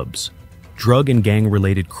clubs. Drug and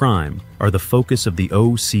gang-related crime are the focus of the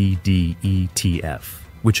OCDETF,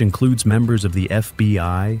 which includes members of the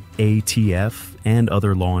FBI, ATF, and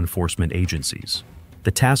other law enforcement agencies.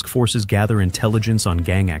 The task forces gather intelligence on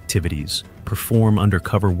gang activities, perform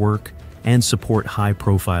undercover work, and support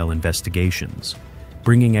high-profile investigations,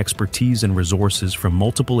 bringing expertise and resources from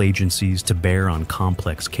multiple agencies to bear on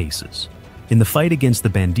complex cases. In the fight against the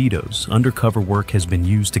Bandidos, undercover work has been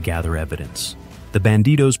used to gather evidence. The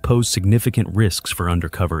Bandidos pose significant risks for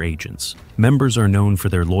undercover agents. Members are known for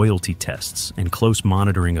their loyalty tests and close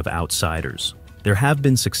monitoring of outsiders. There have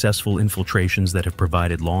been successful infiltrations that have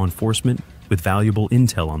provided law enforcement with valuable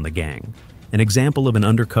intel on the gang. An example of an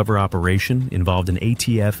undercover operation involved an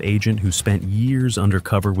ATF agent who spent years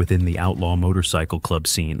undercover within the outlaw motorcycle club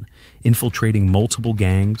scene, infiltrating multiple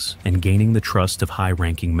gangs and gaining the trust of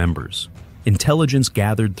high-ranking members. Intelligence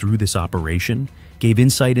gathered through this operation gave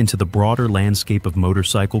insight into the broader landscape of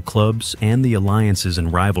motorcycle clubs and the alliances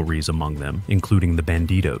and rivalries among them, including the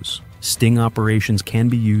Bandidos. Sting operations can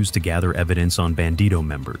be used to gather evidence on Bandido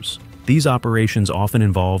members. These operations often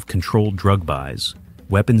involve controlled drug buys,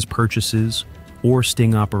 weapons purchases, or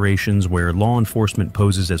sting operations where law enforcement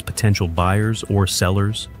poses as potential buyers or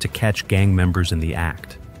sellers to catch gang members in the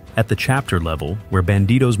act. At the chapter level, where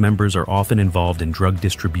Bandidos members are often involved in drug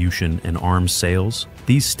distribution and arms sales,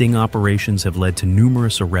 these sting operations have led to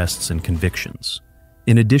numerous arrests and convictions.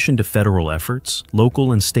 In addition to federal efforts,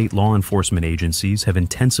 local and state law enforcement agencies have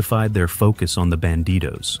intensified their focus on the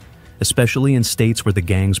Bandidos, especially in states where the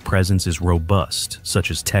gang's presence is robust,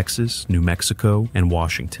 such as Texas, New Mexico, and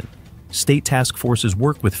Washington. State task forces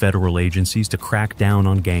work with federal agencies to crack down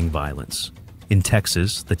on gang violence. In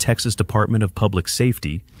Texas, the Texas Department of Public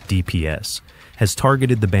Safety, DPS, has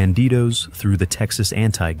targeted the Bandidos through the Texas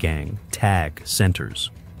Anti-Gang, TAG,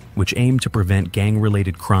 centers, which aim to prevent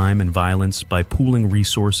gang-related crime and violence by pooling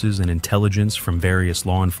resources and intelligence from various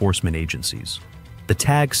law enforcement agencies. The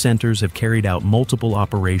TAG centers have carried out multiple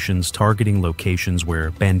operations targeting locations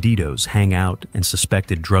where Bandidos hang out and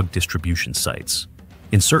suspected drug distribution sites.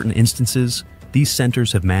 In certain instances, these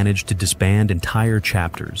centers have managed to disband entire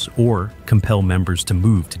chapters or compel members to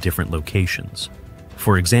move to different locations.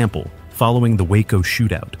 For example, following the Waco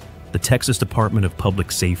shootout, the Texas Department of Public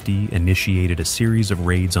Safety initiated a series of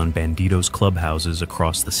raids on Bandidos clubhouses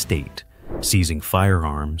across the state, seizing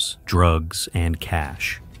firearms, drugs, and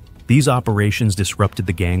cash. These operations disrupted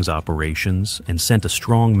the gang's operations and sent a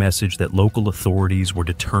strong message that local authorities were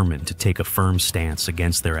determined to take a firm stance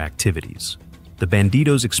against their activities. The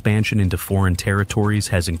Bandidos' expansion into foreign territories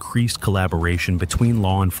has increased collaboration between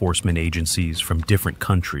law enforcement agencies from different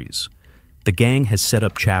countries. The gang has set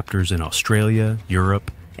up chapters in Australia, Europe,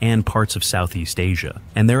 and parts of Southeast Asia,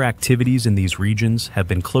 and their activities in these regions have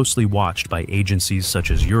been closely watched by agencies such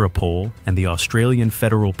as Europol and the Australian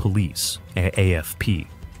Federal Police, AFP.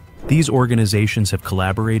 These organizations have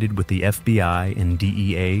collaborated with the FBI and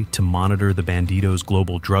DEA to monitor the Bandidos'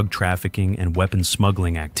 global drug trafficking and weapons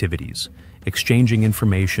smuggling activities, exchanging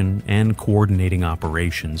information and coordinating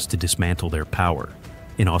operations to dismantle their power.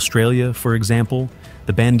 In Australia, for example,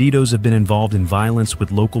 the Bandidos have been involved in violence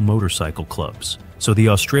with local motorcycle clubs, so the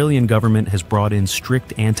Australian government has brought in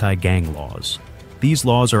strict anti-gang laws. These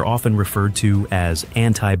laws are often referred to as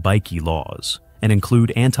anti-bikie laws, and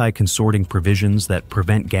include anti-consorting provisions that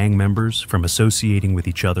prevent gang members from associating with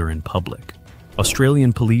each other in public.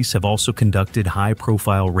 Australian police have also conducted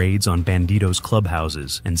high-profile raids on Bandidos'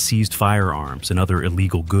 clubhouses and seized firearms and other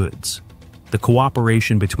illegal goods. The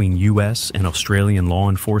cooperation between US and Australian law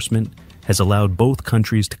enforcement has allowed both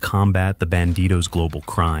countries to combat the Bandidos' global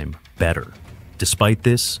crime better. Despite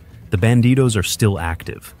this, the Bandidos are still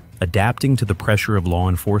active, adapting to the pressure of law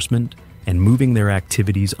enforcement and moving their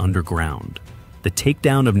activities underground. The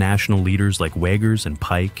takedown of national leaders like Weigers and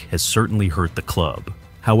Pike has certainly hurt the club.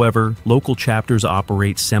 However, local chapters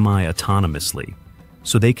operate semi-autonomously,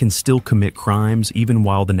 so they can still commit crimes even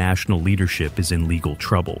while the national leadership is in legal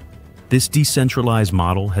trouble. This decentralized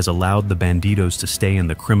model has allowed the Bandidos to stay in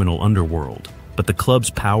the criminal underworld, but the club's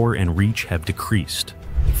power and reach have decreased.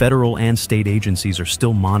 Federal and state agencies are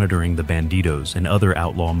still monitoring the Bandidos and other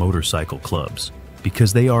outlaw motorcycle clubs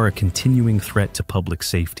because they are a continuing threat to public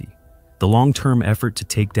safety. The long-term effort to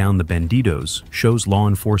take down the Bandidos shows law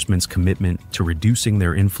enforcement's commitment to reducing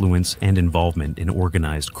their influence and involvement in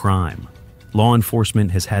organized crime. Law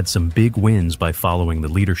enforcement has had some big wins by following the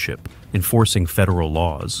leadership, enforcing federal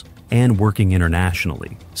laws, and working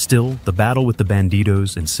internationally. Still, the battle with the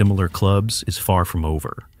Bandidos and similar clubs is far from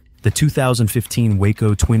over. The 2015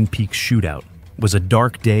 Waco Twin Peaks shootout was a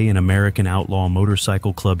dark day in American outlaw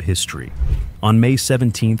motorcycle club history. On May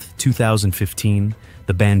 17, 2015,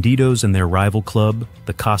 the Bandidos and their rival club,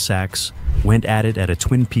 the Cossacks, went at it at a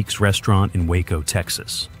Twin Peaks restaurant in Waco,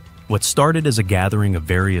 Texas. What started as a gathering of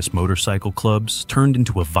various motorcycle clubs turned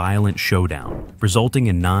into a violent showdown, resulting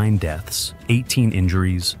in 9 deaths, 18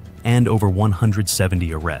 injuries, and over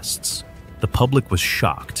 170 arrests. The public was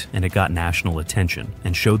shocked, and it got national attention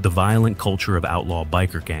and showed the violent culture of outlaw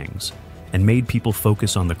biker gangs, and made people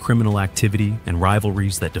focus on the criminal activity and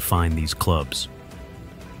rivalries that define these clubs.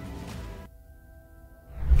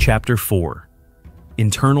 Chapter 4: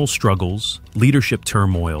 Internal Struggles, Leadership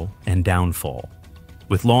Turmoil, and Downfall.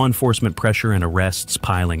 With law enforcement pressure and arrests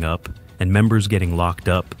piling up, and members getting locked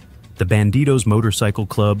up, the Bandidos Motorcycle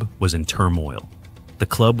Club was in turmoil. The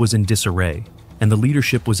club was in disarray, and the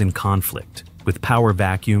leadership was in conflict, with power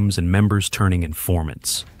vacuums and members turning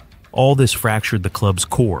informants. All this fractured the club's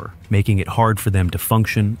core, making it hard for them to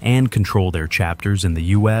function and control their chapters in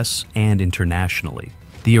the US and internationally.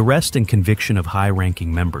 The arrest and conviction of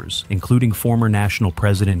high-ranking members, including former National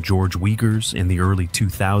President George Weigers in the early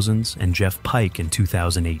 2000s and Jeff Pike in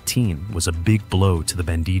 2018, was a big blow to the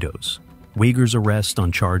Bandidos. Weigers' arrest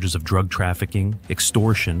on charges of drug trafficking,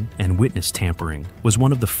 extortion, and witness tampering was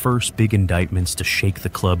one of the first big indictments to shake the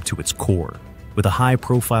club to its core. With a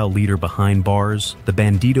high-profile leader behind bars, the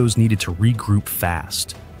Bandidos needed to regroup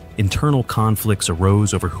fast. Internal conflicts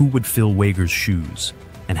arose over who would fill Weigers' shoes,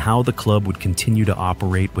 and how the club would continue to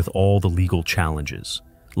operate with all the legal challenges.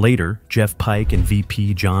 Later, Jeff Pike and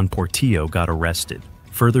VP John Portillo got arrested,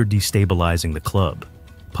 further destabilizing the club.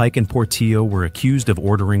 Pike and Portillo were accused of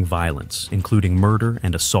ordering violence, including murder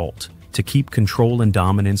and assault, to keep control and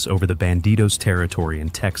dominance over the Bandidos' territory in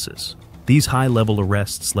Texas. These high-level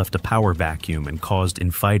arrests left a power vacuum and caused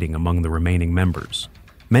infighting among the remaining members.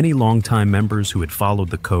 Many longtime members who had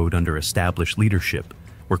followed the code under established leadership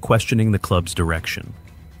were questioning the club's direction.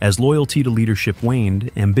 As loyalty to leadership waned,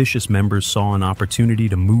 ambitious members saw an opportunity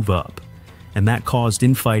to move up, and that caused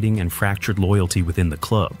infighting and fractured loyalty within the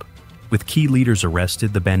club. With key leaders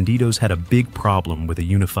arrested, the Bandidos had a big problem with a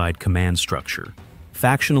unified command structure.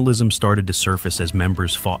 Factionalism started to surface as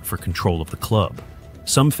members fought for control of the club.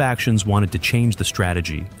 Some factions wanted to change the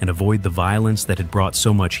strategy and avoid the violence that had brought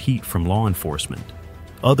so much heat from law enforcement.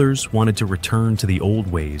 Others wanted to return to the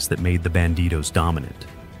old ways that made the Bandidos dominant.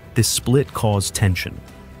 This split caused tension.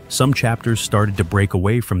 Some chapters started to break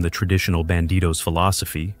away from the traditional Bandidos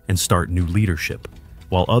philosophy and start new leadership,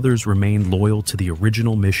 while others remained loyal to the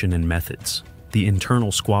original mission and methods. The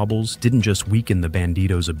internal squabbles didn't just weaken the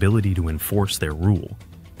Bandidos' ability to enforce their rule.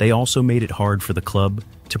 They also made it hard for the club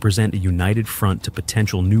to present a united front to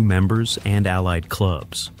potential new members and allied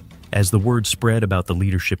clubs. As the word spread about the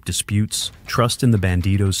leadership disputes, trust in the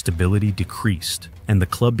Bandidos' stability decreased, and the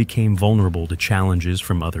club became vulnerable to challenges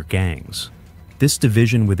from other gangs. This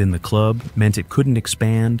division within the club meant it couldn't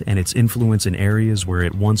expand and its influence in areas where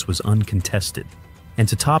it once was uncontested. And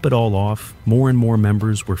to top it all off, more and more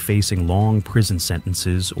members were facing long prison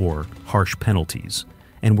sentences or harsh penalties,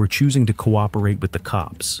 and were choosing to cooperate with the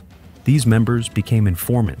cops. These members became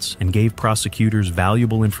informants and gave prosecutors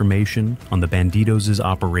valuable information on the Bandidos'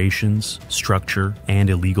 operations, structure, and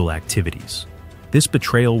illegal activities. This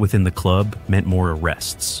betrayal within the club meant more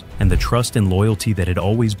arrests, and the trust and loyalty that had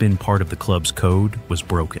always been part of the club's code was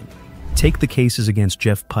broken. Take the cases against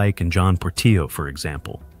Jeff Pike and John Portillo, for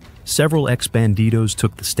example. Several ex-Bandidos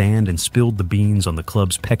took the stand and spilled the beans on the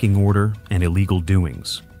club's pecking order and illegal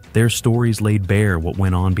doings. Their stories laid bare what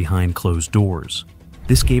went on behind closed doors.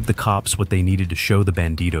 This gave the cops what they needed to show the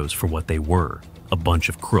Bandidos for what they were, a bunch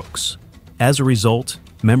of crooks. As a result,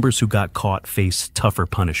 members who got caught faced tougher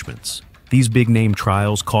punishments. These big-name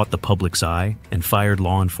trials caught the public's eye and fired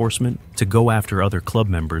law enforcement to go after other club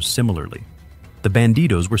members similarly. The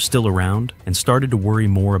Bandidos were still around and started to worry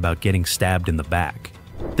more about getting stabbed in the back.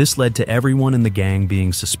 This led to everyone in the gang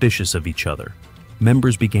being suspicious of each other.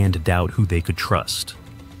 Members began to doubt who they could trust.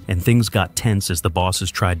 And things got tense as the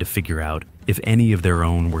bosses tried to figure out if any of their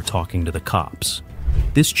own were talking to the cops.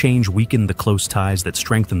 This change weakened the close ties that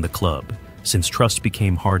strengthened the club, since trust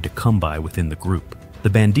became hard to come by within the group. The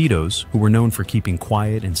Bandidos, who were known for keeping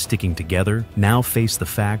quiet and sticking together, now faced the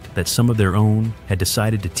fact that some of their own had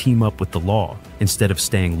decided to team up with the law instead of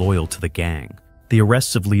staying loyal to the gang. The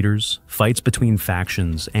arrests of leaders, fights between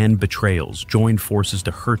factions, and betrayals joined forces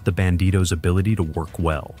to hurt the Bandidos' ability to work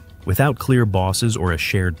well. Without clear bosses or a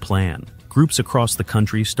shared plan, groups across the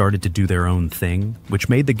country started to do their own thing, which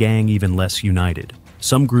made the gang even less united.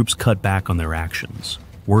 Some groups cut back on their actions,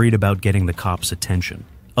 worried about getting the cops' attention.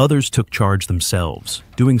 Others took charge themselves,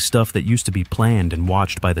 doing stuff that used to be planned and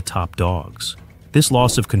watched by the top dogs. This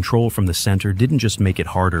loss of control from the center didn't just make it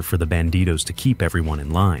harder for the Bandidos to keep everyone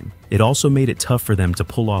in line. It also made it tough for them to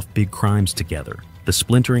pull off big crimes together. The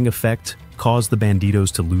splintering effect caused the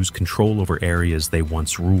Bandidos to lose control over areas they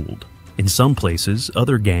once ruled. In some places,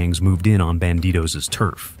 other gangs moved in on Bandidos'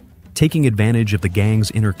 turf, taking advantage of the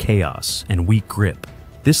gang's inner chaos and weak grip.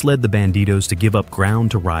 This led the Bandidos to give up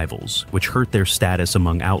ground to rivals, which hurt their status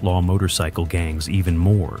among outlaw motorcycle gangs even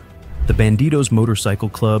more. The Bandidos Motorcycle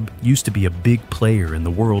Club used to be a big player in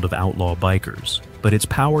the world of outlaw bikers, but its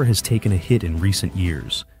power has taken a hit in recent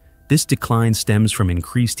years. This decline stems from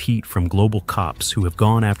increased heat from global cops who have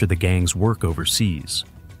gone after the gang's work overseas.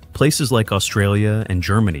 Places like Australia and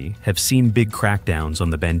Germany have seen big crackdowns on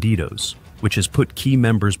the Bandidos, which has put key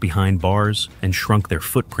members behind bars and shrunk their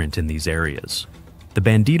footprint in these areas. The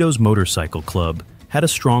Bandidos Motorcycle Club had a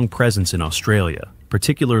strong presence in Australia,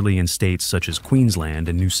 particularly in states such as Queensland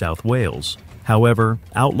and New South Wales. However,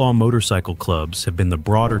 outlaw motorcycle clubs have been the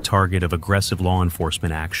broader target of aggressive law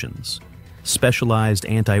enforcement actions. Specialized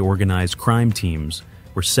anti-organized crime teams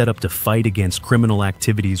were set up to fight against criminal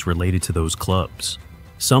activities related to those clubs.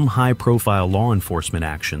 Some high-profile law enforcement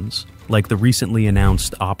actions, like the recently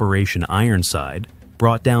announced Operation Ironside,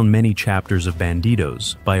 brought down many chapters of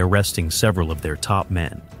Bandidos by arresting several of their top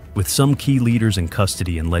men. With some key leaders in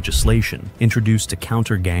custody and legislation introduced to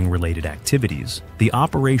counter gang-related activities, the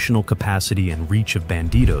operational capacity and reach of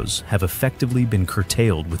Bandidos have effectively been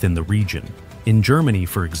curtailed within the region. In Germany,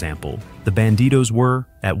 for example, the Bandidos were,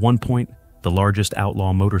 at one point, the largest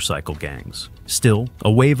outlaw motorcycle gangs. Still,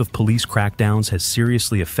 a wave of police crackdowns has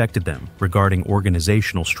seriously affected them regarding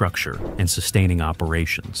organizational structure and sustaining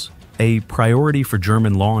operations. A priority for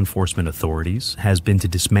German law enforcement authorities has been to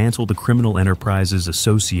dismantle the criminal enterprises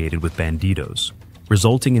associated with Bandidos,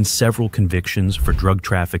 resulting in several convictions for drug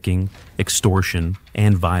trafficking, extortion,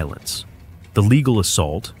 and violence. The legal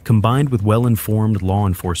assault, combined with well-informed law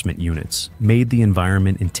enforcement units, made the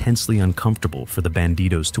environment intensely uncomfortable for the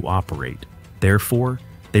Bandidos to operate. Therefore,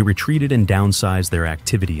 they retreated and downsized their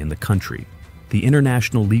activity in the country. The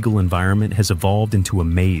international legal environment has evolved into a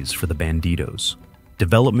maze for the Bandidos.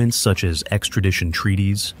 Developments such as extradition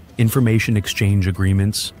treaties, information exchange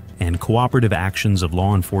agreements, and cooperative actions of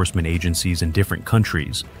law enforcement agencies in different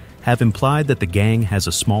countries have implied that the gang has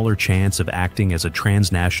a smaller chance of acting as a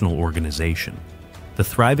transnational organization. The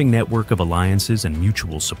thriving network of alliances and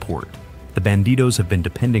mutual support the Bandidos have been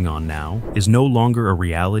depending on now is no longer a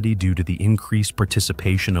reality due to the increased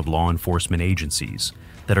participation of law enforcement agencies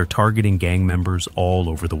that are targeting gang members all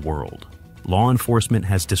over the world. Law enforcement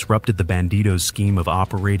has disrupted the Bandidos' scheme of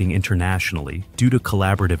operating internationally due to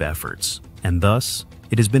collaborative efforts, and thus,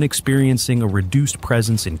 it has been experiencing a reduced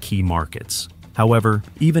presence in key markets. However,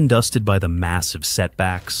 even dusted by the massive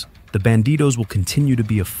setbacks, the Bandidos will continue to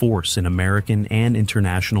be a force in American and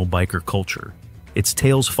international biker culture. Its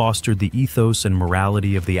tales fostered the ethos and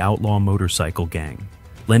morality of the outlaw motorcycle gang,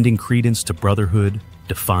 lending credence to brotherhood,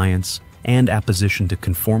 defiance, and opposition to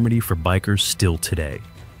conformity for bikers still today.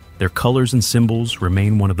 Their colors and symbols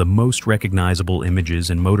remain one of the most recognizable images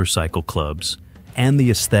in motorcycle clubs and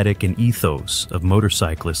the aesthetic and ethos of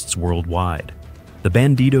motorcyclists worldwide. The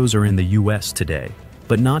Bandidos are in the US today,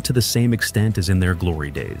 but not to the same extent as in their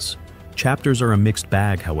glory days. Chapters are a mixed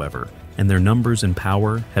bag, however, and their numbers and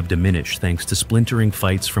power have diminished thanks to splintering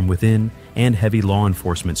fights from within and heavy law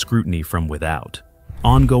enforcement scrutiny from without.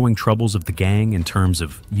 Ongoing troubles of the gang in terms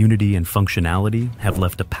of unity and functionality have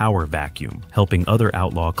left a power vacuum, helping other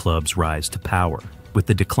outlaw clubs rise to power. With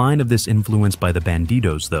the decline of this influence by the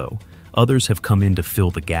Bandidos, though, others have come in to fill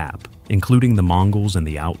the gap, including the Mongols and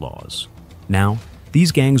the Outlaws. Now,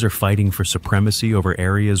 these gangs are fighting for supremacy over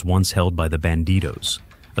areas once held by the Bandidos,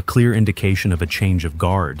 a clear indication of a change of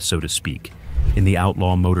guard, so to speak, in the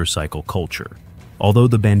outlaw motorcycle culture. Although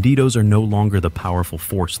the Bandidos are no longer the powerful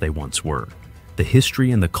force they once were, the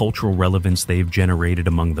history and the cultural relevance they've generated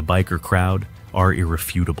among the biker crowd are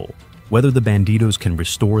irrefutable. Whether the Bandidos can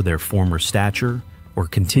restore their former stature or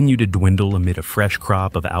continue to dwindle amid a fresh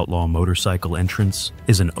crop of outlaw motorcycle entrants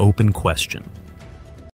is an open question.